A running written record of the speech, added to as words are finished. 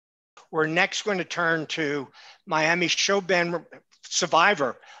We're next going to turn to Miami Showband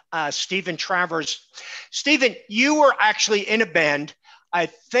survivor, Stephen Travers. Stephen, you were actually in a band. I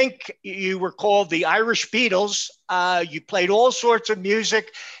think you were called the Irish Beatles. You played all sorts of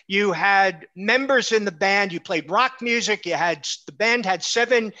music. You had members in the band. You played rock music. The band had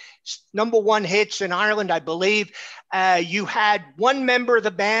 7 #1 hits in Ireland, I believe. You had one member of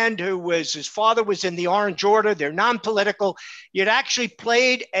the band his father was in the Orange Order. They're non-political. You'd actually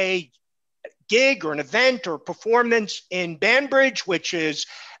played a gig or an event or performance in Banbridge, which is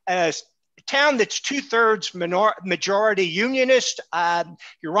a town that's 2/3 majority unionist.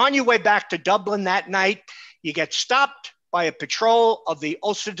 You're on your way back to Dublin that night. You get stopped by a patrol of the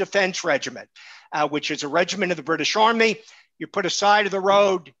Ulster Defence Regiment, which is a regiment of the British Army. You're put aside of the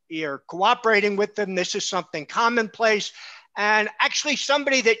road. You're cooperating with them. This is something commonplace. And actually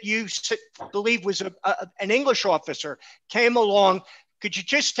somebody that you believe was an English officer came along. Could you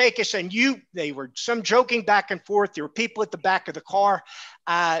just take us, and they were some joking back and forth. There were people at the back of the car.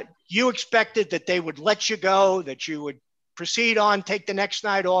 You expected that they would let you go, that you would proceed on, take the next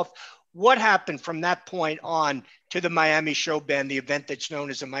night off. What happened from that point on to the Miami Showband, the event that's known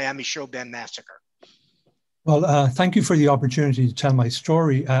as the Miami Showband Massacre? Well, thank you for the opportunity to tell my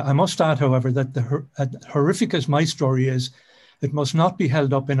story. I must add, however, that horrific as my story is, it must not be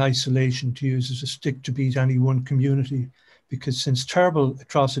held up in isolation to use as a stick to beat any one community, because since terrible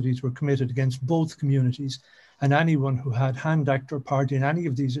atrocities were committed against both communities, and anyone who had hand, act or part in any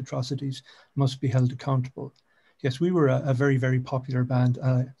of these atrocities must be held accountable. Yes, we were a very, very popular band.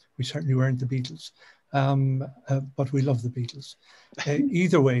 We certainly weren't the Beatles, but we love the Beatles.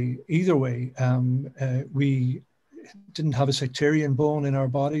 Either way, we didn't have a sectarian bone in our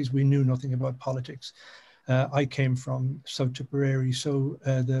bodies. We knew nothing about politics. I came from South Tipperary, so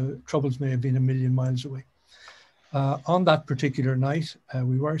the troubles may have been a million miles away. On that particular night,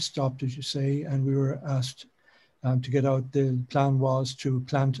 we were stopped, as you say, and we were asked to get out. The plan was to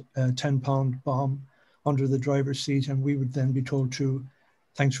plant a 10-pound bomb under the driver's seat, and we would then be told to,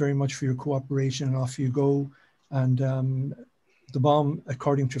 thanks very much for your cooperation, and off you go. And the bomb,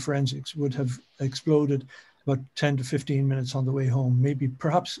 according to forensics, would have exploded about 10 to 15 minutes on the way home, maybe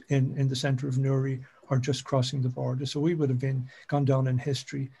perhaps in the center of Newry or just crossing the border. So we would have gone down in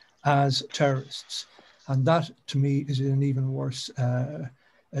history as terrorists. And that, to me, is an even worse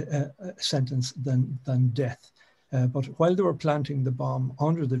sentence than death. But while they were planting the bomb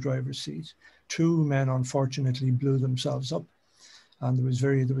under the driver's seat, 2 men unfortunately blew themselves up, and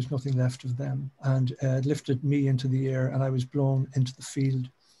there was nothing left of them. And it lifted me into the air, and I was blown into the field,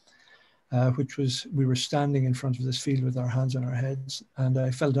 we were standing in front of this field with our hands on our heads, and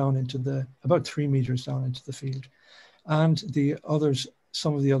I fell down into about 3 meters down into the field. And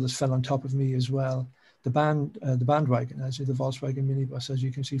some of the others fell on top of me as well. The bandwagon, the Volkswagen minibus, as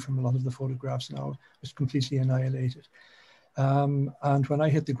you can see from a lot of the photographs now, was completely annihilated. And when I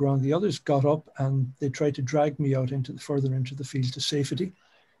hit the ground, the others got up and they tried to drag me out further into the field to safety.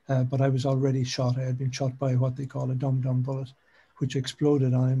 But I was already shot. I had been shot by what they call a dum-dum bullet, which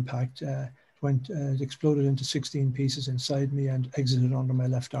exploded on impact. It exploded into 16 pieces inside me and exited under my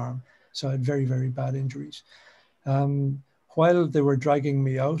left arm. So I had very, very bad injuries. While they were dragging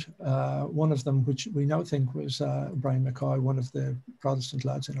me out, one of them, which we now think was Brian McCoy, one of the Protestant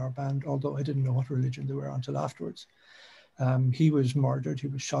lads in our band, although I didn't know what religion they were until afterwards. He was murdered. He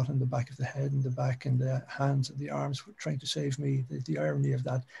was shot in the back of the head, in the back, and the hands and the arms, trying to save me. The irony of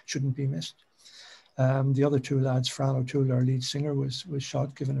that shouldn't be missed. The other 2 lads, Fran O'Toole, our lead singer, was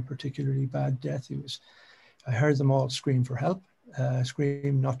shot, given a particularly bad death. I heard them all scream for help.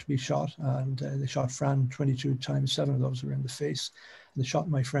 Scream not to be shot, and they shot Fran 22 times. 7 of those were in the face. They shot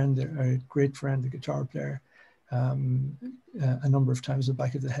my friend, a great friend, the guitar player, a number of times in the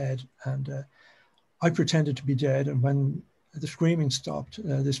back of the head. And I pretended to be dead, and when the screaming stopped,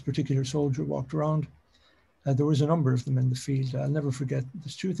 this particular soldier walked around. There was a number of them in the field. I'll never forget.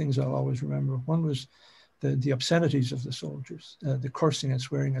 There's 2 things I'll always remember. One was the obscenities of the soldiers, the cursing and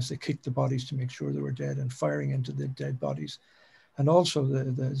swearing as they kicked the bodies to make sure they were dead and firing into the dead bodies, and also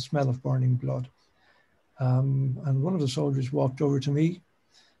the smell of burning blood. And one of the soldiers walked over to me,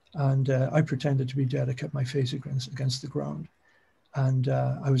 and I pretended to be dead. I kept my face against the ground, and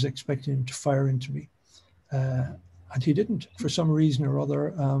I was expecting him to fire into me. And he didn't. For some reason or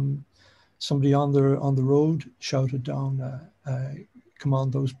other, somebody on the road shouted down, "Come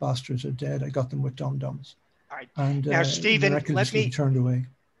on, those bastards are dead. I got them with dum-dums." All right. And now, Stephen, miraculously he turned away.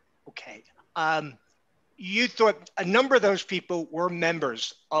 Okay. you thought a number of those people were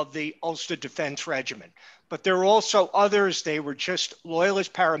members of the Ulster Defence Regiment, but there were also others. They were just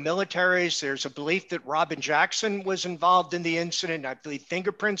loyalist paramilitaries. There's a belief that Robin Jackson was involved in the incident. I believe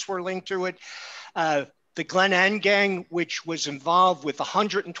fingerprints were linked to it. The Glenanne gang, which was involved with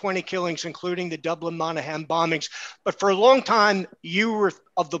 120 killings, including the Dublin-Monaghan bombings. But for a long time, you were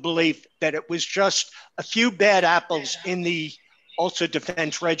of the belief that it was just a few bad apples in the Ulster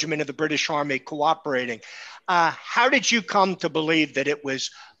Defence Regiment of the British Army cooperating. How did you come to believe that it was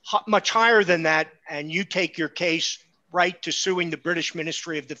much higher than that, and you take your case right to suing the British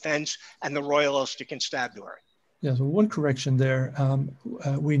Ministry of Defence and the Royal Ulster Constabulary? Yeah, so one correction there.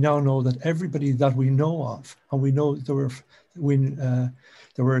 We now know that everybody that we know of, and we know there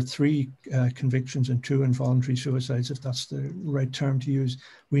were 3 convictions and 2 involuntary suicides, if that's the right term to use.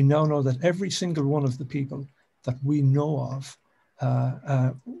 We now know that every single one of the people that we know of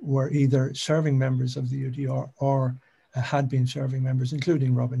were either serving members of the UDR or had been serving members,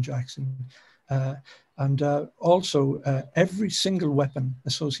 including Robin Jackson. And also, every single weapon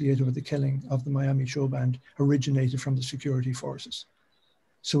associated with the killing of the Miami Showband originated from the security forces.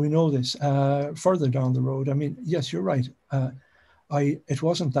 So we know this. Further down the road, I mean, yes, you're right. It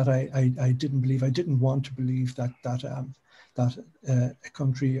wasn't that I didn't believe, I didn't want to believe that a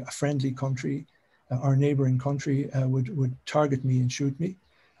country, a friendly country, our neighbouring country would target me and shoot me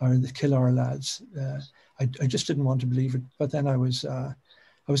or kill our lads. I just didn't want to believe it. But then I was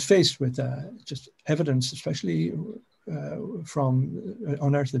faced with just evidence, especially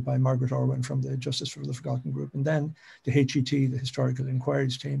unearthed by Margaret Orwin from the Justice for the Forgotten group, and then the HET, the Historical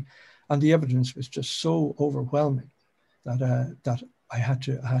Inquiries team, and the evidence was just so overwhelming that I had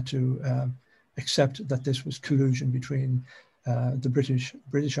to accept that this was collusion between the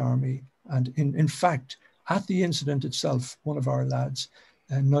British Army, and in fact, at the incident itself, one of our lads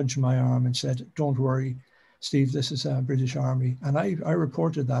nudged my arm and said, "Don't worry, Steve, this is British Army." And I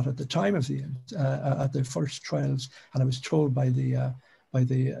reported that at the time of at the first trials, and I was told by the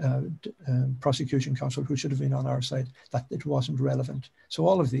prosecution counsel, who should have been on our side, that it wasn't relevant. So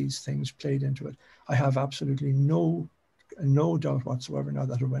all of these things played into it. I have absolutely no doubt whatsoever now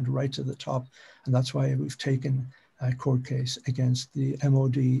that it went right to the top, and that's why we've taken a court case against the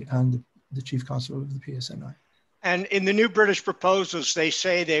MOD and the Chief Constable of the PSNI. And in the new British proposals, they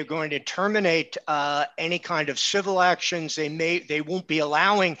say they're going to terminate any kind of civil actions. They won't be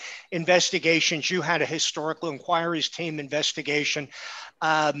allowing investigations. You had a historical inquiries team investigation.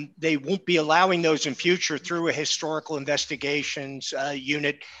 They won't be allowing those in future through a historical investigations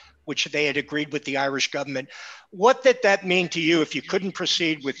unit, which they had agreed with the Irish government. What did that mean to you if you couldn't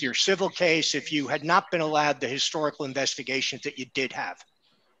proceed with your civil case, if you had not been allowed the historical investigations that you did have?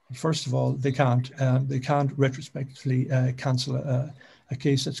 First of all, they can't retrospectively cancel a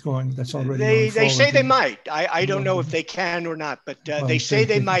case that's already They say they might. I don't know if they can or not, but well, they say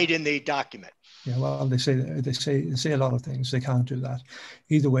they might in the document. Yeah, well, they say a lot of things. They can't do that.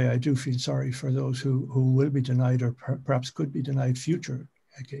 Either way, I do feel sorry for those who will be denied or perhaps could be denied future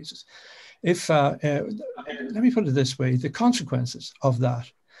cases. If let me put it this way, the consequences of that.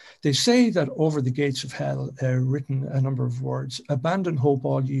 They say that over the gates of hell, written a number of words, "Abandon hope,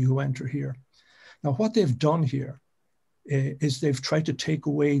 all ye who enter here." Now, what they've done here is they've tried to take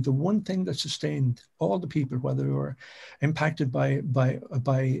away the one thing that sustained all the people, whether they were impacted by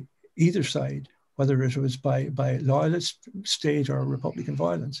either side, whether it was by loyalist state or Republican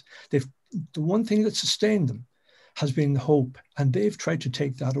violence. The one thing that sustained them has been hope, and they've tried to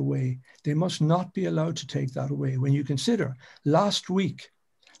take that away. They must not be allowed to take that away. When you consider last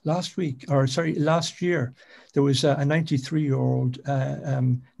year, there was a 93-year-old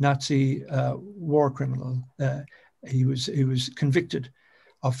Nazi war criminal. He was convicted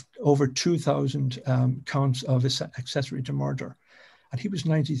of over 2,000 counts of accessory to murder, and he was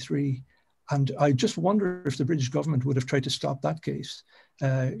 93. And I just wonder if the British government would have tried to stop that case.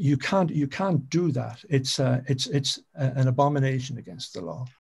 You can't do that. It's an abomination against the law.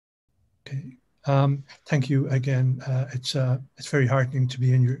 Okay. Thank you again. It's very heartening to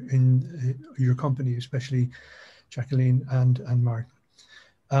be in your company, especially Jacqueline and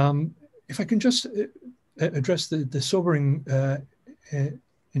Martin. If I can just address the sobering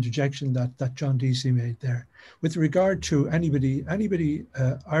interjection that John Deasy made there, with regard to anybody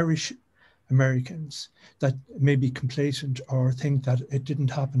Irish Americans that may be complacent or think that it didn't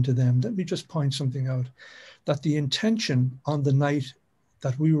happen to them. Let me just point something out, that the intention on the night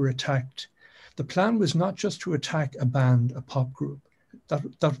that we were attacked, the plan was not just to attack a band, a pop group.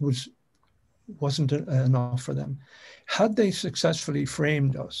 That wasn't enough for them. Had they successfully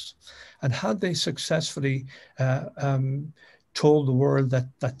framed us, and had they successfully told the world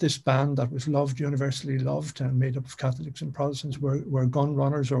that this band that was loved, universally loved, and made up of Catholics and Protestants were gun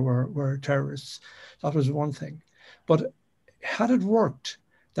runners or were terrorists. That was one thing. But had it worked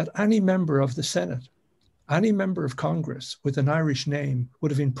that any member of the Senate, any member of Congress with an Irish name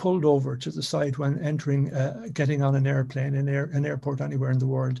would have been pulled over to the side when getting on an airplane, an airport anywhere in the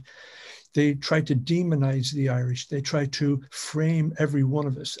world, they tried to demonize the Irish. They tried to frame every one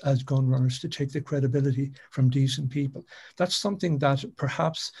of us as gun runners to take the credibility from decent people. That's something that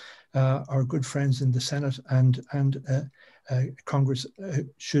perhaps our good friends in the Senate and Congress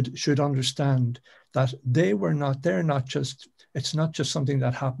should understand, that they're not just, it's not just something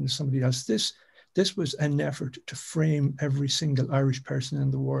that happened to somebody else. This was an effort to frame every single Irish person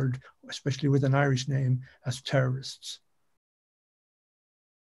in the world, especially with an Irish name, as terrorists.